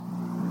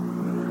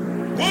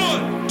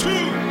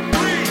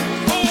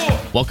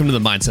Welcome to the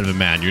Mindset of a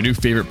Man, your new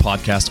favorite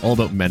podcast all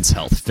about men's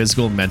health,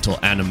 physical, mental,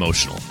 and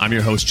emotional. I'm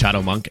your host, Chad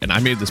O'Monk, and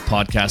I made this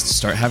podcast to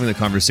start having the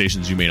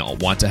conversations you may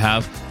not want to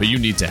have, but you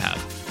need to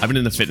have. I've been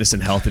in the fitness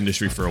and health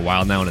industry for a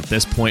while now, and at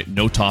this point,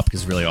 no topic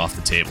is really off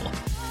the table.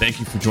 Thank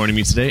you for joining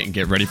me today, and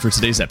get ready for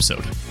today's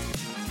episode.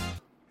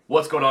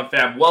 What's going on,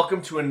 fam?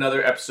 Welcome to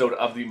another episode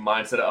of the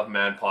Mindset of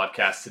Man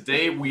podcast.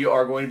 Today, we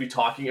are going to be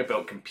talking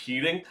about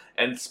competing,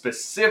 and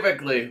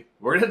specifically,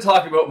 we're going to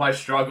talk about my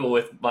struggle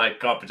with my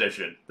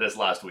competition this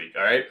last week,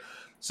 all right?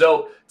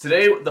 So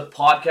today, the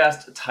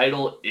podcast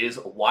title is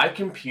Why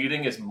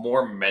Competing is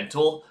More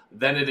Mental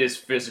Than It Is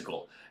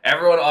Physical.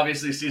 Everyone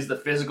obviously sees the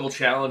physical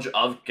challenge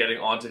of getting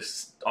onto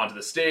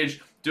the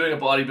stage, doing a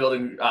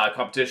bodybuilding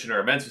competition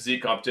or a men's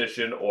physique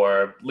competition,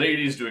 or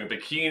ladies doing a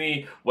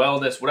bikini,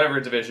 wellness, whatever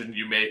division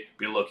you may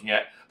be looking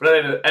at. But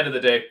at the end of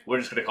the day, we're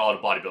just going to call it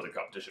a bodybuilding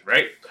competition,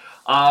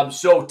 right?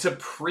 So to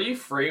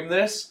pre-frame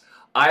this,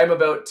 I am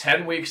about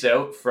 10 weeks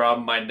out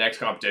from my next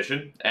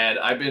competition, and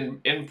I've been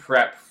in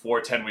prep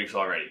for 10 weeks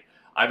already.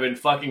 I've been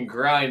fucking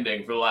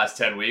grinding for the last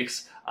 10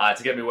 weeks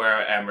to get me where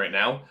I am right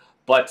now.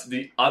 But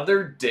the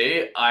other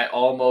day, I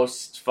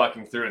almost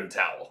fucking threw in the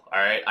towel, all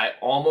right? I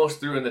almost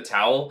threw in the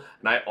towel,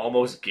 and I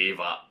almost gave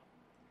up.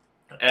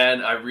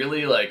 And I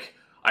really,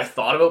 I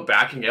thought about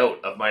backing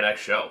out of my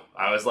next show.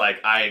 I was like,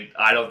 I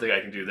don't think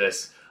I can do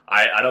this.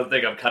 I don't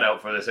think I'm cut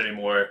out for this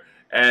anymore.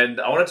 And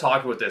I want to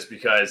talk about this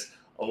because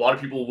a lot of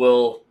people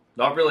will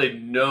not really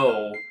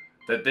know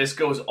that this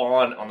goes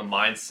on the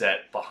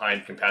mindset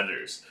behind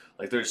competitors.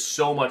 Like, there's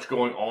so much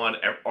going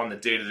on the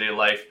day-to-day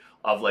life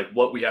of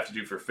what we have to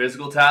do for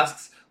physical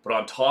tasks, but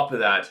on top of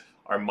that,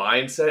 our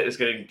mindset is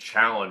getting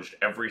challenged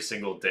every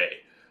single day.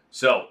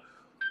 So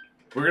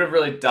we're going to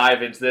really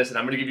dive into this, and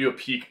I'm going to give you a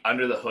peek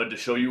under the hood to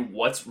show you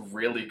what's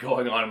really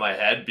going on in my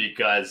head,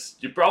 because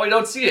you probably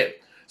don't see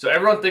it. So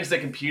everyone thinks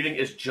that competing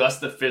is just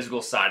the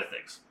physical side of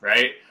things,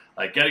 right?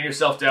 Like getting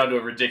yourself down to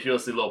a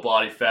ridiculously low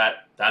body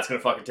fat, that's going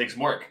to fucking take some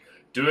work.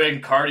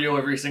 Doing cardio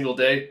every single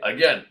day,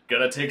 again,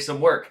 going to take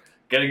some work.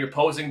 Getting your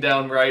posing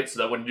down right so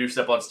that when you do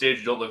step on stage,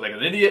 you don't look like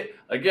an idiot.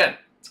 Again,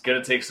 it's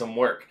going to take some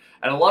work.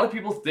 And a lot of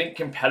people think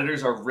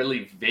competitors are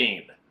really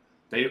vain.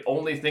 They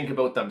only think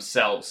about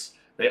themselves.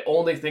 They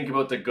only think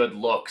about the good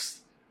looks.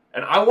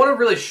 And I want to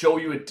really show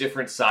you a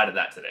different side of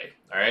that today,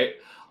 all right?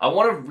 I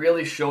want to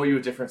really show you a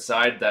different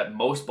side that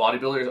most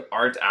bodybuilders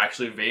aren't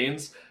actually vain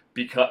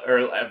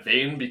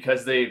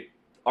because they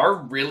are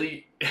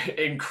really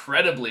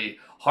incredibly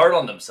hard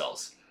on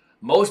themselves.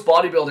 Most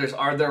bodybuilders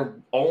are their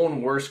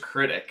own worst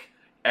critic.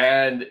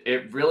 And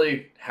it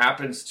really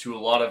happens to a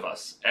lot of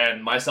us,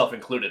 and myself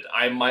included.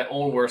 I'm my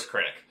own worst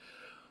critic.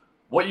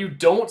 What you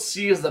don't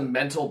see is the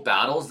mental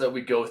battles that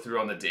we go through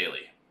on the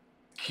daily.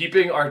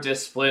 Keeping our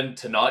discipline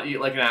to not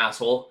eat like an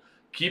asshole,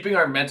 keeping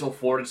our mental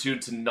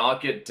fortitude to not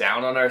get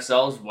down on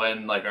ourselves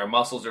when our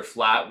muscles are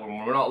flat,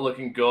 when we're not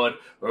looking good,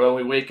 or when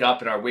we wake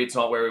up and our weight's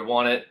not where we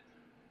want it,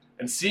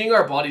 and seeing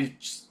our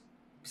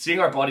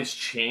bodies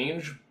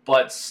change,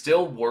 but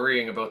still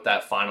worrying about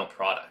that final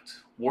product.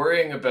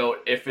 Worrying about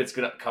if it's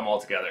going to come all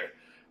together.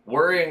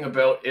 Worrying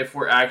about if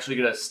we're actually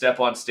going to step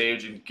on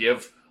stage and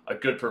give a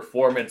good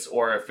performance,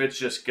 or if it's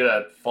just going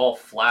to fall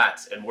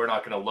flat and we're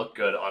not going to look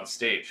good on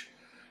stage.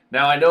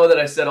 Now, I know that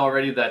I said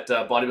already that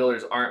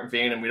bodybuilders aren't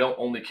vain and we don't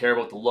only care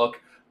about the look,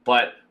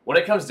 but when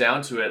it comes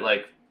down to it,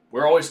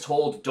 we're always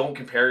told, don't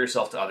compare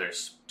yourself to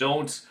others.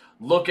 Don't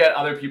look at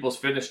other people's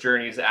fitness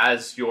journeys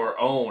as your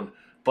own.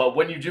 But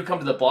when you do come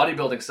to the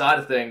bodybuilding side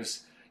of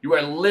things, you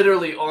are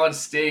literally on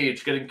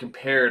stage getting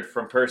compared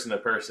from person to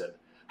person.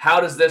 How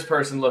does this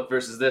person look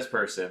versus this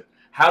person?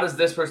 How does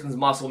this person's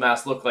muscle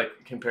mass look like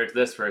compared to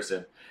this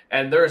person?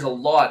 And there's a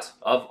lot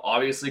of,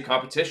 obviously,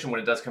 competition when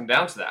it does come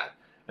down to that.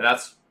 And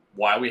that's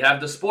why we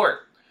have the sport.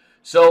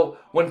 So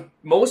when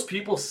most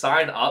people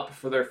sign up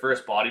for their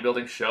first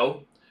bodybuilding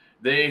show,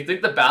 they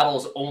think the battle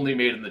is only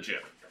made in the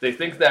gym. They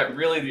think that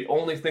really the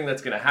only thing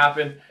that's going to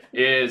happen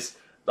is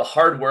the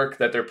hard work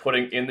that they're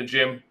putting in the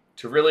gym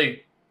to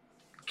really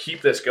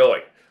keep this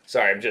going.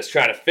 Sorry, I'm just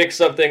trying to fix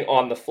something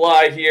on the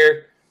fly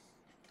here.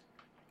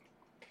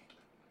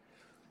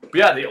 But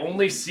yeah, they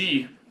only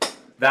see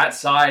that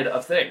side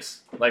of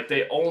things.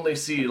 They only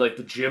see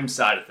the gym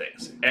side of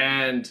things.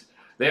 And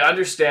they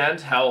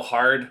understand how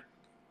hard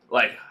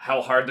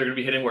they're going to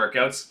be hitting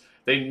workouts.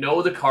 They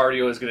know the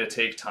cardio is going to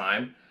take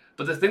time.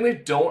 But the thing they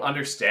don't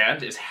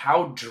understand is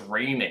how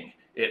draining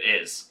it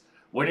is.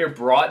 When you're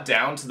brought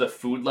down to the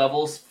food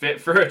levels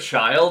fit for a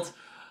child,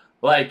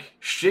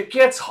 shit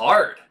gets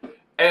hard.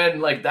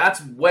 And,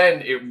 that's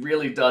when it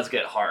really does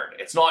get hard.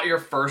 It's not your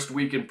first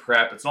week in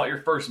prep. It's not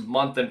your first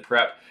month in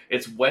prep.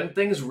 It's when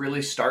things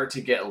really start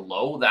to get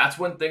low. That's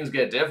when things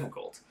get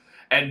difficult.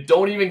 And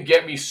don't even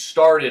get me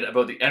started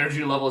about the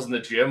energy levels in the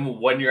gym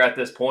when you're at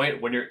this point,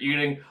 when you're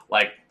eating,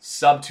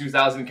 sub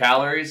 2,000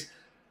 calories.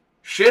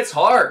 Shit's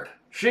hard.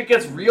 Shit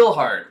gets real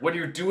hard. When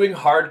you're doing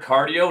hard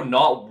cardio,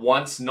 not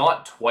once,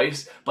 not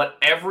twice, but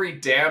every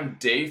damn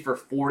day for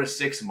 4 to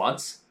 6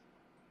 months,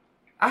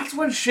 that's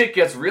when shit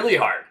gets really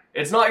hard.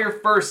 It's not your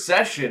first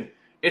session,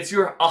 it's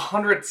your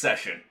 100th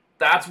session.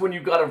 That's when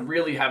you've got to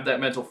really have that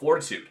mental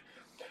fortitude.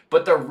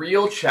 But the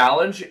real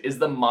challenge is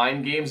the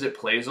mind games it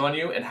plays on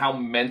you and how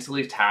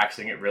mentally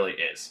taxing it really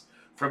is.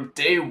 From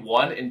day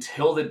one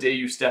until the day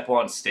you step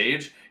on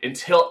stage,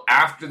 until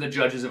after the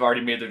judges have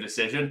already made their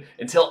decision,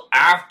 until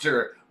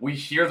after we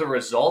hear the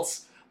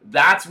results,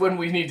 that's when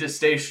we need to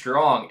stay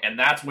strong, and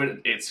that's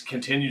when it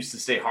continues to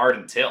stay hard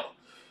until.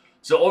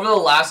 So over the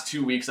last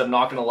 2 weeks, I'm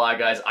not going to lie,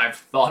 guys, I've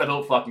thought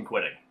about fucking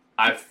quitting.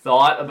 I've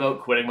thought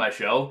about quitting my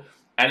show,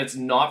 and it's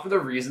not for the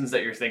reasons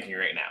that you're thinking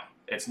right now.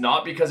 It's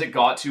not because it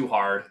got too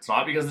hard. It's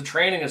not because the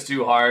training is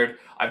too hard.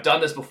 I've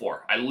done this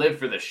before. I live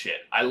for this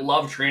shit. I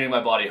love training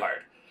my body hard.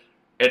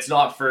 It's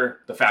not for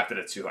the fact that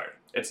it's too hard.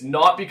 It's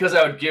not because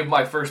I would give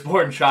my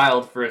firstborn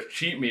child for a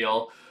cheat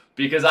meal,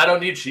 because I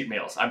don't need cheat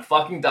meals. I'm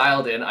fucking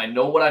dialed in. I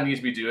know what I need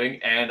to be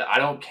doing, and I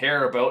don't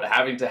care about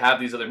having to have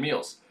these other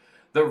meals.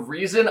 The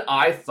reason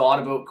I thought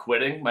about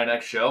quitting my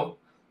next show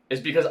is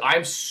because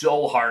I'm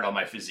so hard on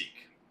my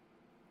physique.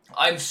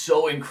 I'm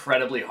so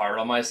incredibly hard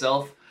on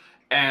myself,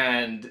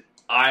 and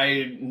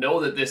I know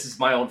that this is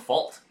my own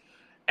fault.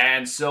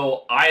 And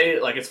so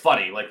it's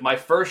funny, like my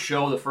first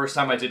show, the first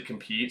time I did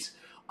compete,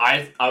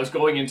 I was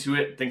going into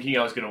it thinking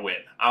I was going to win.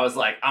 I was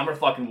like, I'm going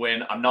to fucking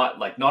win. I'm not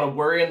a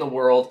worry in the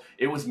world.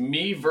 It was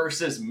me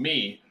versus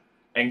me.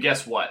 And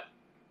guess what?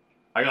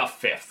 I got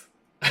fifth.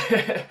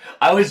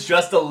 I was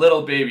just a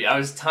little baby. I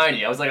was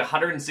tiny. I was like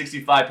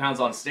 165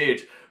 pounds on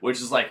stage, which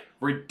is like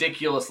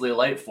ridiculously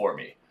light for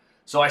me.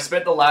 So I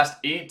spent the last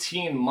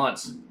 18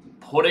 months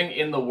putting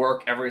in the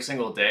work every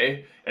single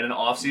day in an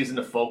off season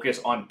to focus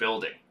on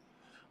building.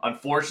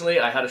 Unfortunately,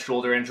 I had a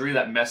shoulder injury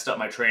that messed up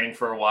my training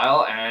for a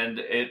while, and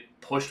it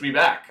pushed me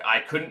back. I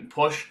couldn't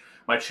push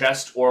my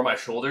chest or my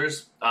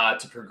shoulders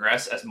to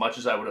progress as much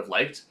as I would have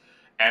liked,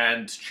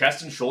 and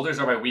chest and shoulders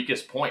are my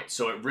weakest point,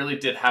 so it really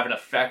did have an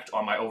effect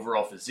on my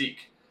overall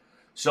physique.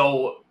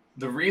 So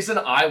the reason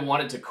I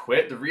wanted to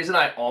quit, the reason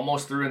I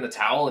almost threw in the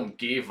towel and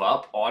gave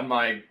up on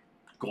my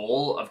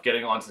goal of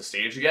getting onto the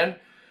stage again,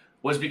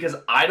 was because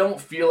I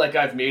don't feel like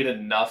I've made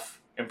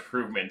enough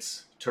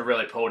improvements to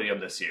really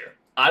podium this year.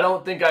 I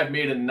don't think I've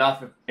made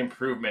enough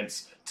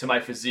improvements to my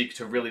physique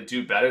to really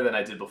do better than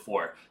I did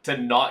before, to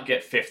not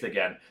get fifth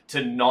again,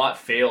 to not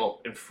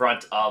fail in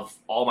front of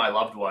all my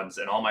loved ones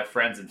and all my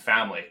friends and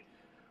family.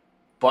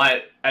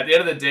 But at the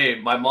end of the day,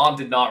 my mom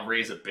did not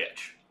raise a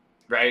bitch,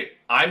 right?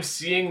 I'm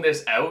seeing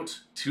this out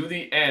to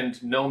the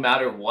end no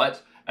matter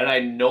what, and I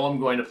know I'm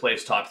going to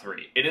place top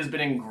 3. It has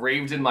been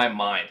engraved in my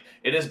mind.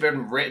 It has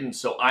been written,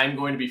 so I'm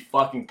going to be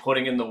fucking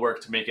putting in the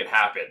work to make it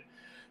happen.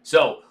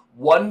 So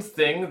one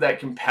thing that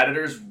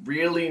competitors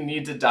really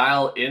need to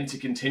dial in to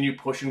continue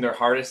pushing their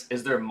hardest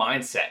is their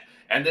mindset.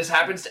 And this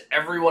happens to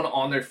everyone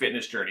on their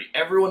fitness journey.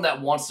 Everyone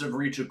that wants to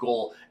reach a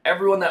goal,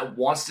 everyone that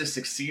wants to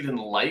succeed in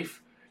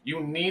life,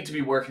 you need to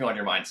be working on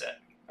your mindset.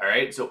 All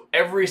right? So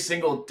every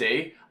single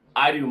day,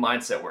 I do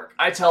mindset work.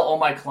 I tell all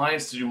my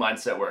clients to do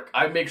mindset work.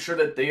 I make sure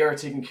that they are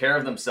taking care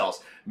of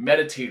themselves,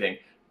 meditating.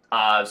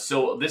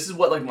 So this is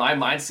what my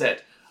mindset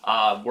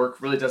work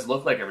really does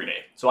look like every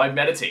day. So I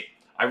meditate.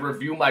 I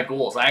review my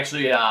goals. I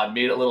actually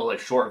made a little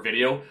short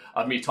video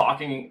of me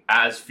talking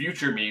as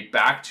future me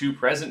back to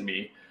present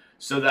me,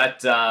 so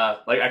that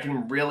I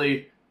can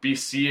really be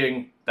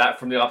seeing that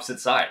from the opposite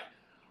side.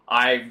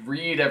 I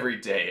read every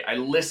day. I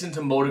listen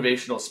to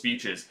motivational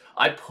speeches.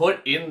 I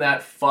put in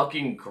that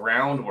fucking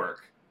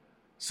groundwork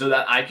so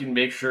that I can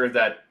make sure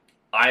that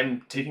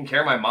I'm taking care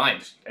of my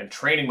mind and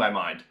training my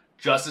mind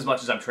just as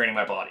much as I'm training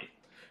my body.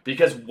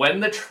 Because when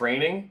the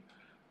training,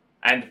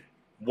 and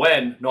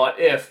when, not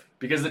if,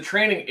 because the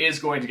training is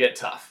going to get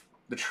tough.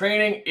 The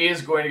training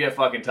is going to get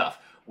fucking tough.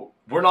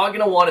 We're not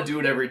going to want to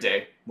do it every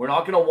day. We're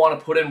not going to want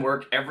to put in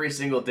work every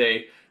single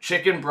day.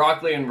 Chicken,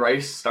 broccoli, and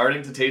rice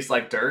starting to taste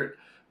like dirt.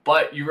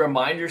 But you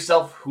remind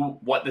yourself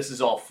what this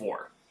is all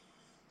for.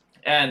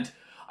 And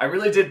I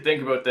really did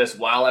think about this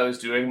while I was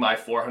doing my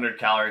 400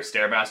 calorie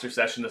Stairmaster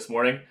session this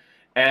morning.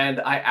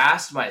 And I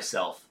asked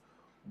myself,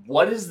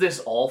 what is this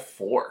all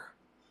for?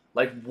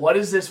 What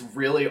is this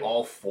really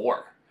all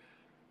for?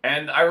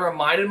 And I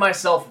reminded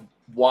myself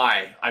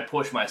why I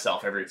push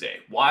myself every day,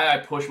 why I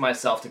push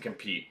myself to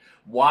compete,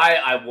 why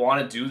I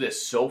want to do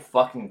this so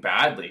fucking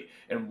badly,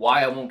 and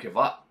why I won't give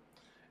up.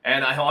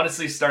 And I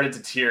honestly started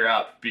to tear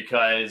up,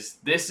 because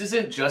this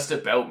isn't just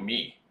about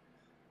me.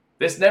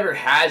 This never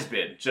has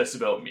been just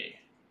about me.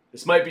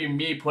 This might be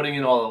me putting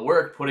in all the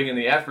work, putting in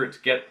the effort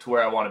to get to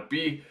where I want to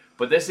be,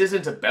 but this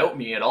isn't about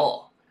me at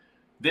all.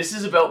 This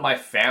is about my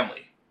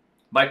family,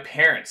 my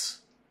parents,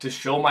 to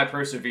show my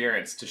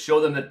perseverance, to show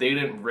them that they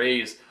didn't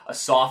raise a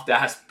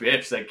soft-ass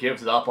bitch that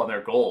gives up on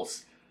their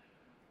goals.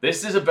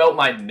 This is about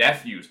my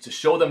nephews, to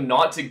show them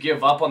not to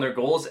give up on their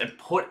goals and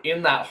put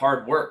in that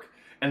hard work,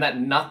 and that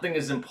nothing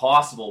is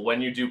impossible when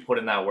you do put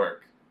in that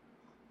work.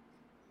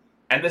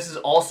 And this is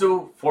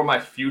also for my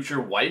future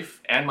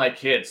wife and my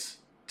kids,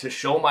 to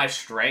show my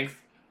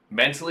strength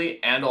mentally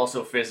and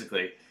also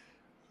physically.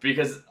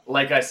 Because,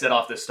 like I said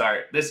off the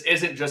start, this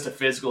isn't just a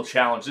physical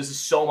challenge. This is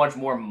so much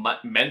more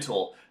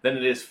mental than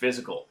it is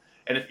physical.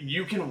 And if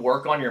you can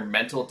work on your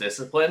mental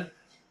discipline,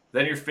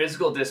 then your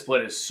physical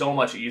discipline is so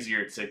much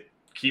easier to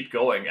keep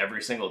going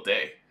every single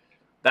day.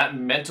 That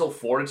mental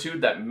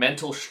fortitude, that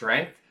mental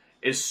strength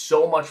is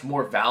so much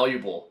more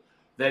valuable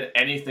than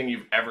anything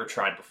you've ever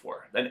tried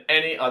before, than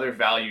any other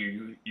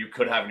value you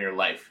could have in your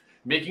life.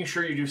 Making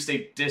sure you do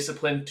stay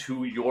disciplined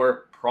to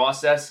your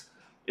process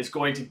is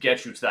going to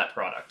get you to that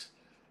product.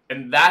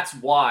 And that's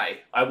why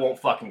I won't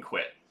fucking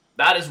quit.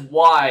 That is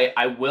why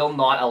I will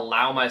not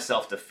allow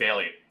myself to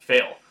fail.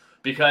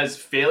 Because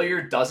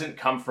failure doesn't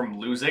come from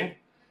losing.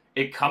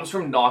 It comes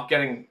from not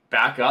getting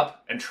back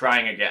up and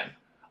trying again.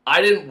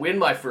 I didn't win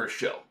my first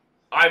show.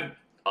 I'm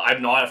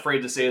not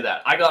afraid to say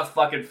that. I got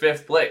fucking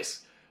 5th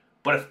place.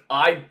 But if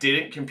I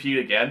didn't compete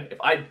again,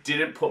 if I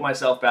didn't put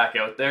myself back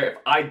out there, if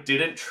I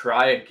didn't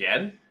try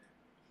again,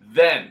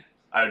 then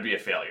I would be a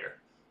failure.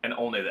 And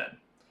only then.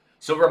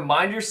 So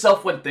remind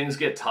yourself when things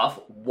get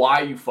tough,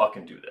 why you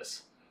fucking do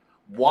this.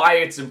 Why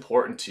it's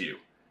important to you.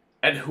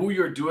 And who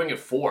you're doing it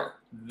for.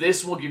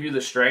 This will give you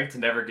the strength to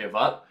never give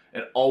up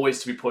and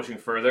always to be pushing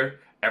further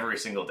every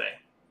single day.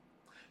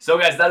 So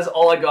guys, that is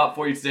all I got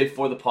for you today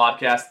for the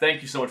podcast.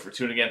 Thank you so much for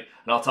tuning in, and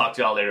I'll talk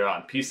to y'all later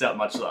on. Peace out.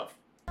 Much love.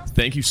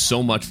 Thank you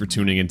so much for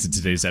tuning into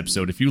today's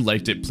episode. If you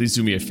liked it, please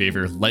do me a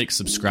favor, like,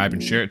 subscribe,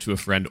 and share it to a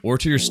friend or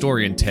to your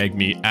story and tag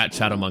me at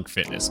Shadow Monk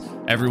Fitness.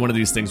 Every one of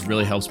these things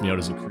really helps me out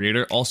as a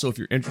creator. Also, if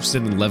you're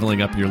interested in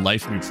leveling up your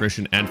life,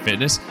 nutrition, and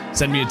fitness,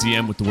 send me a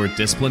DM with the word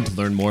discipline to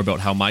learn more about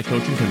how my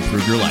coaching can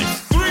improve your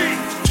life.